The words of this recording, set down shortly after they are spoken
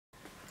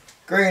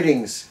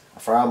Greetings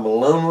from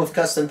Alone with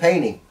Custom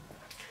Painting.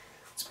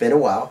 It's been a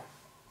while.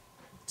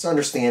 It's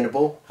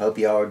understandable. Hope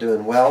y'all are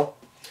doing well.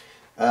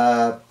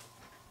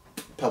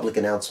 Public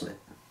announcement.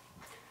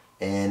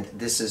 And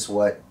this is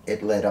what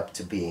it led up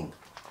to being.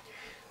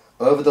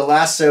 Over the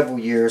last several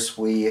years,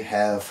 we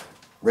have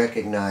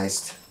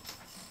realized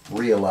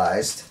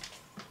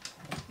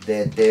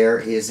that there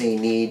is a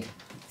need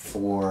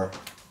for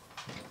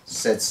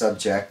said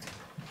subject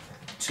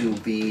to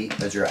be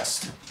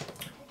addressed.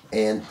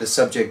 And the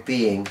subject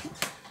being,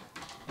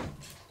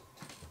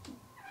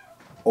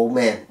 oh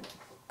man,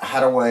 how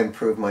do I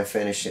improve my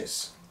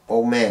finishes?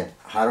 Oh man,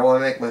 how do I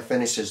make my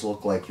finishes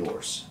look like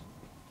yours?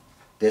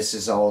 This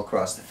is all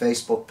across the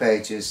Facebook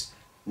pages,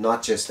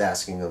 not just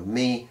asking of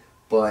me,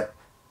 but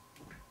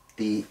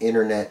the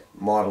internet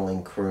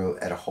modeling crew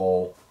at a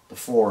whole, the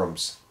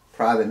forums,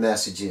 private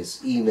messages,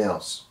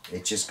 emails,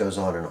 it just goes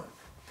on and on.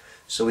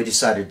 So we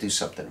decided to do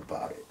something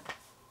about it.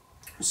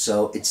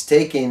 So it's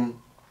taken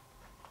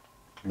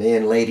me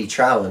and Lady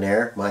Trial and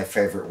Error, my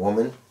favorite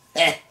woman,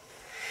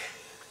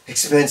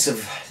 expensive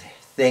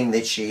thing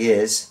that she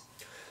is,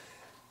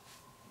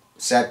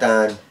 sat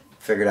down,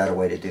 figured out a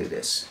way to do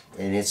this.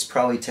 And it's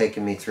probably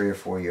taken me 3 or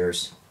 4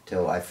 years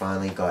till I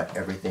finally got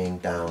everything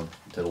down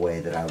to the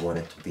way that I want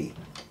it to be.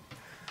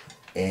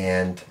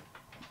 And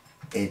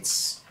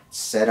it's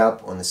set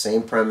up on the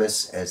same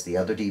premise as the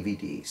other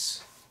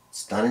DVDs.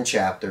 It's done in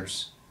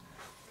chapters,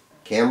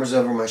 cameras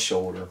over my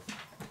shoulder,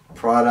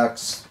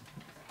 products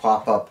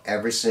pop up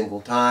every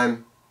single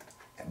time,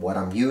 what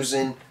I'm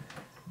using,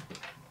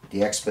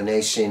 the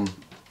explanation,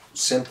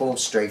 simple,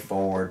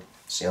 straightforward.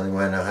 It's the only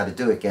way I know how to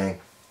do it,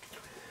 gang.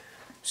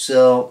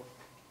 So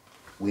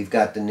we've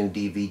got the new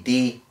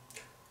DVD.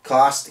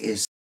 Cost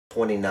is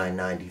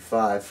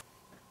 $29.95.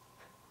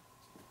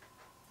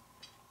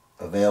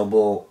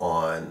 Available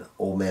on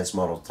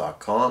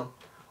oldmansmodels.com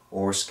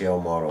or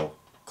Scale Model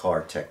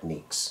Car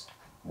Techniques,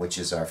 which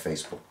is our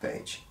Facebook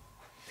page.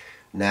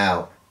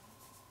 Now,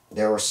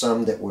 there are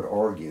some that would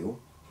argue,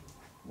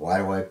 why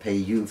do I pay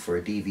you for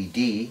a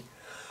DVD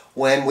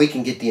when we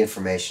can get the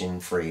information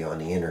free on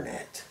the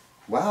internet?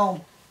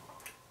 Well,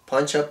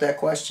 punch up that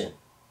question.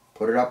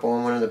 Put it up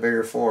on one of the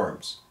bigger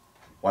forums.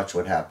 Watch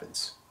what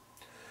happens.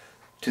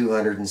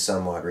 200 and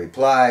some odd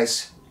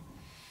replies.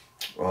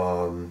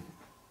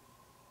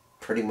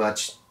 Pretty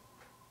much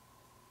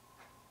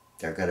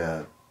they're going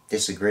to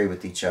disagree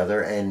with each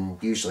other, and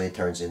usually it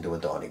turns into a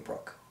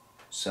Donnybrook.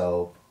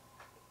 So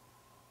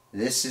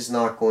this is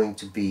not going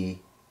to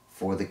be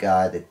for the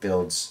guy that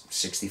builds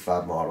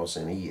 65 models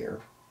in a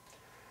year.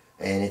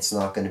 And it's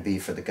not going to be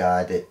for the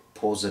guy that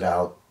pulls it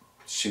out,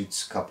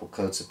 shoots a couple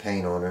coats of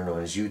paint on it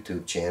on his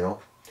YouTube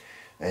channel,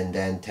 and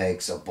then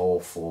takes a bowl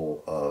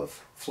full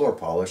of floor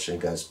polish and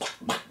goes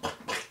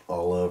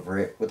all over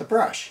it with a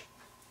brush.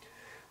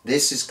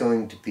 This is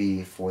going to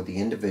be for the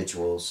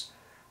individuals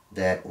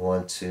that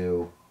want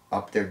to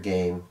up their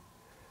game,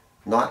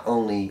 not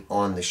only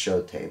on the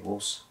show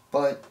tables,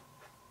 but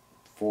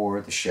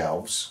for the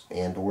shelves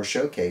and or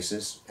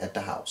showcases at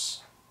the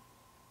house.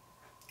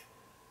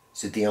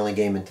 Is it the only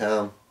game in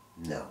town?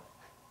 No.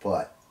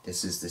 But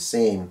this is the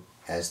same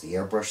as the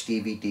Airbrush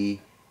DVD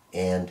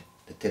and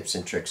the Tips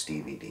and Tricks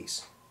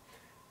DVDs.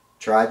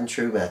 Tried and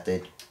true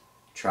method.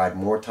 Tried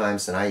more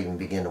times than I even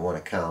begin to want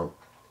to count.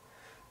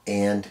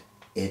 And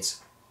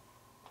it's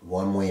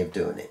one way of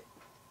doing it.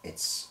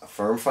 It's a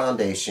firm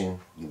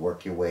foundation. You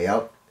work your way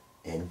up.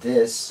 And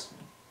this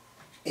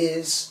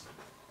is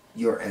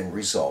your end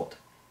result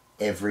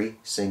every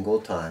single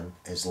time,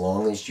 as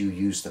long as you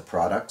use the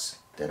products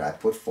that I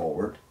put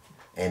forward,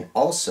 and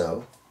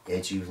also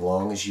as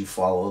long as you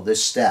follow the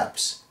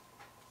steps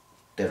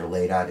that are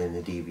laid out in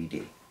the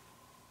DVD.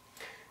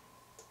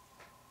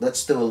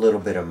 Let's do a little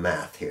bit of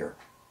math here.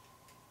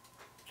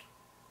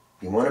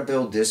 You want to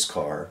build this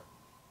car,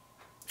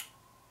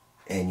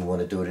 and you want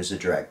to do it as a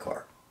drag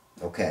car.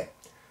 Okay,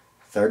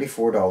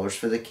 $34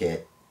 for the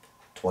kit,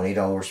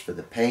 $20 for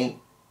the paint,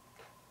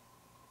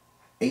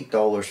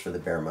 $8 for the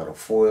bare metal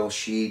foil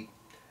sheet,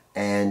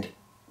 and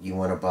you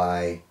want to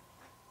buy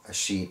a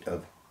sheet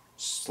of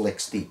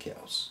Slicks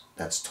decals.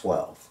 That's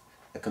 $12.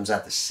 That comes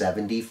out to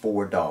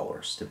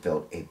 $74 to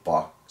build a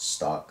box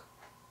stock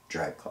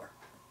drag car.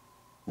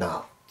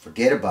 Now,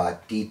 forget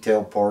about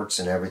detail parts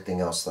and everything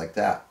else like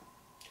that.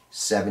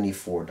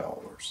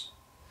 $74.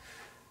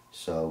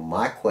 So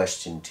my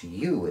question to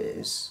you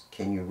is,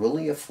 can you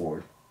really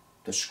afford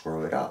to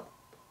screw it up?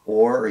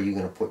 Or are you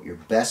going to put your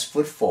best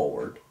foot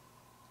forward,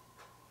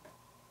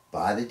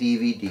 buy the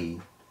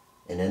DVD,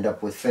 and end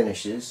up with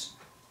finishes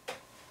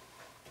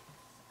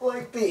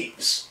like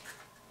these?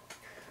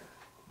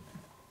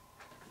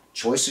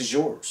 Choice is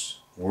yours.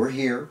 We're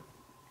here.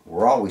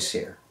 We're always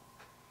here.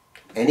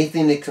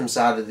 Anything that comes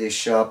out of this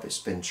shop has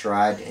been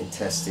tried and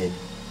tested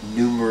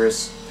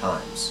numerous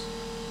times.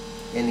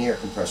 And the air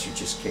compressor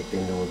just kicked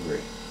in to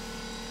agree.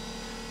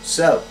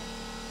 So,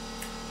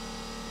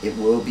 it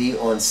will be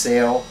on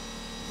sale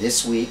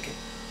this week.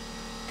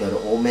 Go to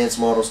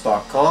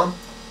oldmansmodels.com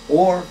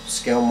or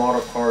Scale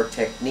Model Car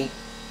Technique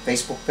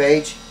Facebook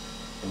page,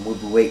 and we'll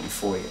be waiting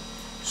for you.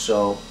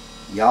 So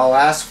y'all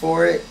asked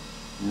for it,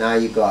 now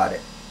you got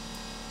it.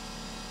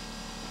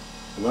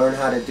 Learn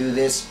how to do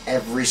this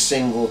every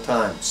single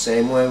time.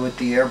 Same way with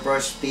the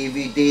airbrush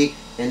DVD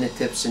and the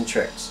tips and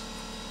tricks.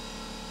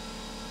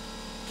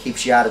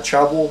 Keeps you out of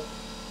trouble.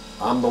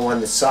 I'm the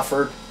one that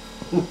suffered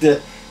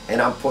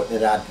and I'm putting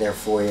it out there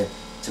for you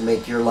to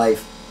make your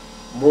life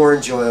more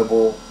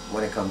enjoyable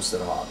when it comes to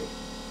the hobby.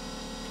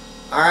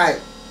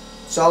 Alright,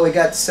 that's all we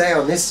got to say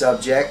on this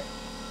subject.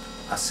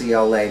 I'll see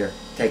y'all later.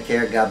 Take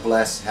care, God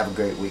bless, have a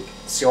great week.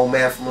 It's the old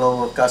man from Lone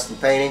Wolf Custom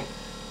Painting,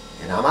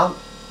 and I'm out.